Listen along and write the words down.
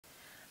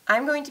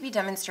I'm going to be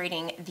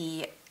demonstrating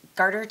the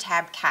garter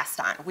tab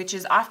cast on, which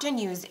is often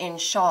used in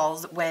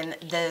shawls when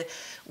the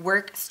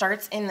work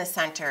starts in the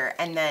center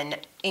and then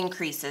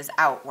increases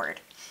outward.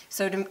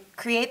 So to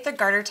create the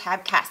garter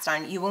tab cast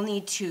on, you will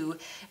need to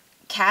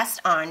cast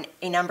on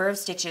a number of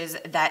stitches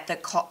that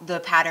the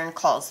pattern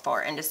calls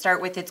for, and to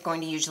start with, it's going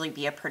to usually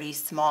be a pretty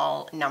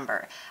small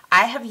number.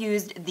 I have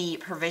used the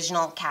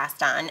provisional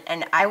cast on,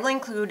 and I will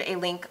include a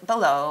link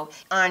below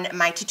on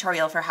my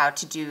tutorial for how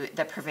to do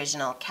the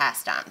provisional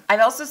cast on. I've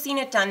also seen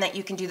it done that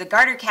you can do the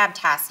garter tab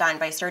cast on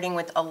by starting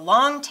with a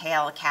long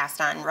tail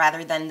cast on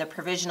rather than the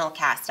provisional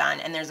cast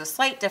on, and there's a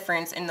slight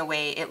difference in the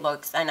way it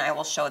looks, and I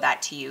will show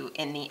that to you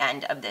in the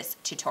end of this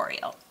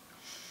tutorial.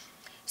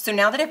 So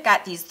now that I've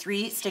got these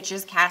 3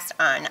 stitches cast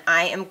on,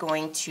 I am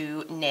going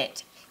to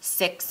knit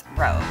 6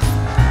 rows.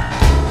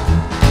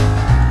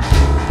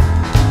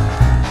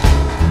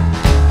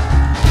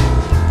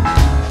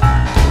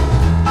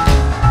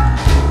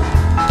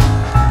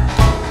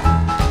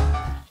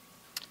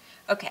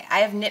 Okay, I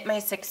have knit my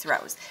 6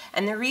 rows,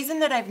 and the reason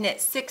that I've knit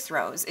 6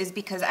 rows is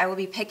because I will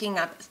be picking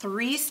up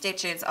 3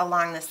 stitches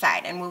along the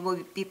side, and we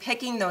will be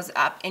picking those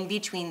up in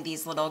between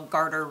these little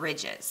garter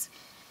ridges.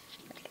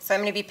 So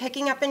I'm going to be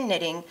picking up and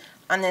knitting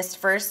on this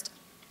first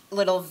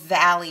little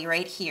valley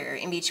right here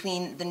in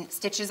between the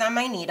stitches on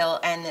my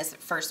needle and this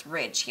first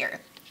ridge here.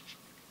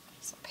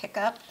 So pick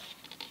up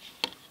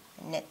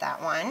and knit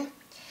that one,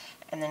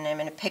 and then I'm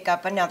going to pick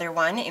up another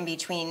one in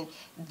between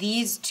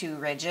these 2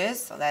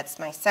 ridges, so that's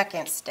my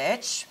second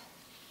stitch.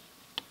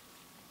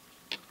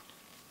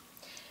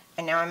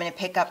 And now I'm going to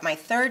pick up my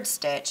third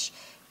stitch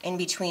in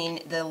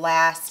between the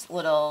last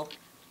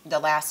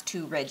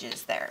 2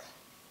 ridges there.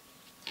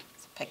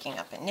 Picking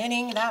up and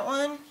knitting that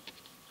one.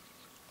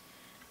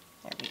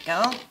 There we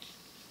go.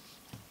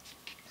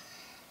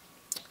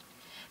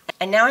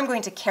 And now I'm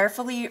going to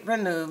carefully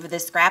remove the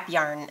scrap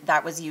yarn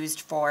that was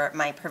used for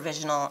my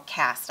provisional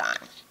cast on.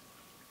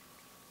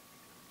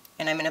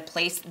 And I'm going to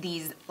place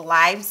these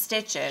live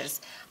stitches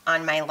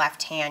on my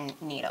left hand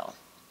needle.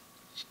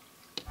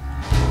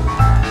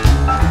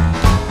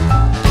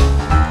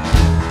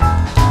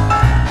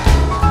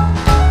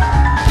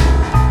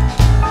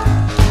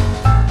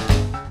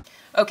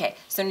 Okay,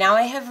 so now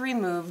I have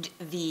removed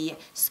the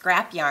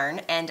scrap yarn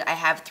and I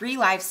have 3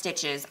 live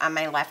stitches on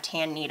my left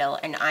hand needle,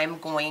 and I'm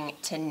going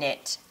to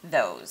knit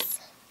those.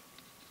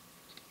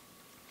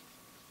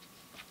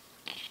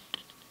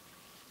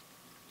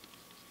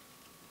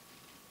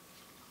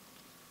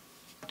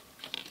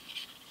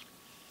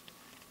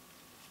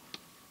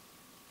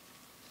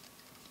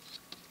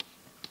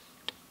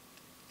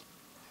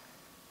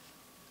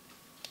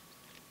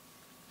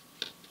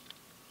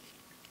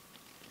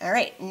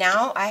 Alright,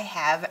 now I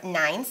have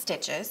 9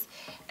 stitches,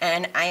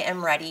 and I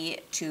am ready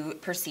to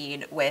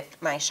proceed with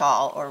my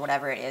shawl or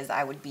whatever it is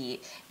I would be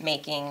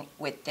making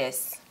with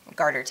this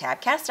garter tab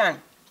cast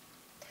on.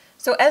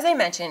 So as I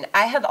mentioned,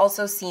 I have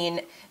also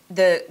seen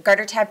the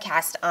garter tab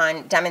cast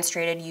on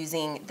demonstrated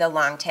using the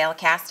long tail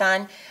cast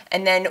on,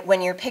 and then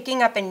when you're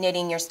picking up and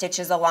knitting your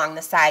stitches along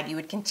the side, you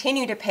would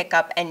continue to pick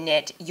up and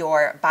knit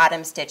your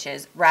bottom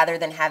stitches rather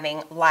than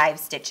having live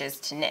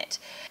stitches to knit.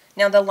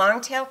 Now the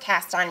long tail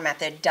cast on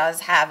method does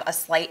have a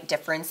slight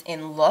difference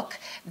in look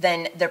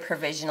than the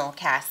provisional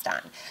cast on.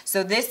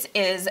 So this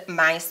is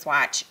my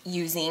swatch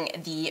using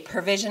the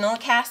provisional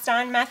cast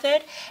on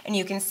method, and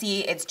you can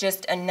see it's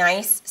just a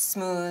nice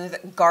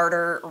smooth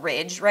garter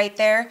ridge right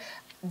there.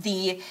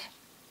 The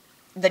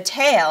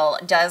tail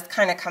does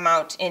kind of come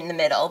out in the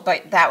middle,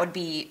 but that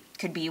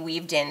could be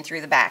weaved in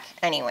through the back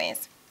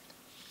anyways.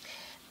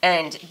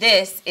 And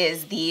this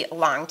is the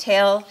long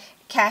tail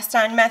cast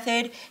on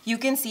method. You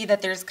can see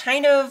that there's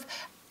kind of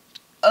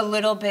a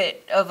little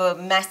bit of a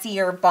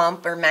messier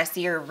bump or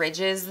messier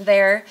ridges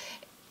there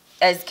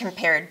as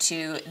compared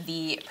to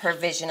the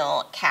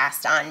provisional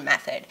cast on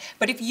method.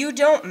 But if you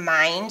don't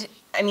mind,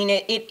 I mean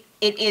it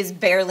is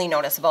barely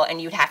noticeable,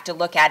 and you'd have to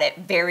look at it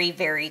very,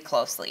 very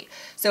closely.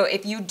 So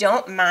if you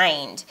don't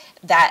mind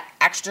that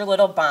extra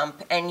little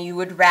bump and you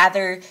would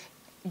rather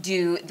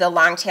do the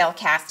long tail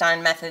cast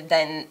on method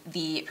than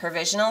the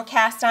provisional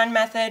cast on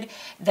method,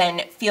 then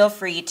feel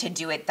free to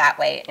do it that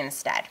way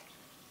instead.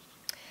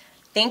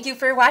 Thank you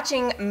for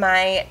watching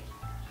my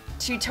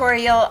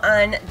tutorial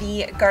on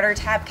the garter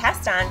tab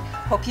cast on.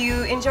 Hope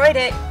you enjoyed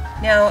it.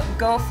 Now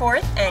go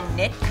forth and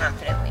knit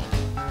confidently.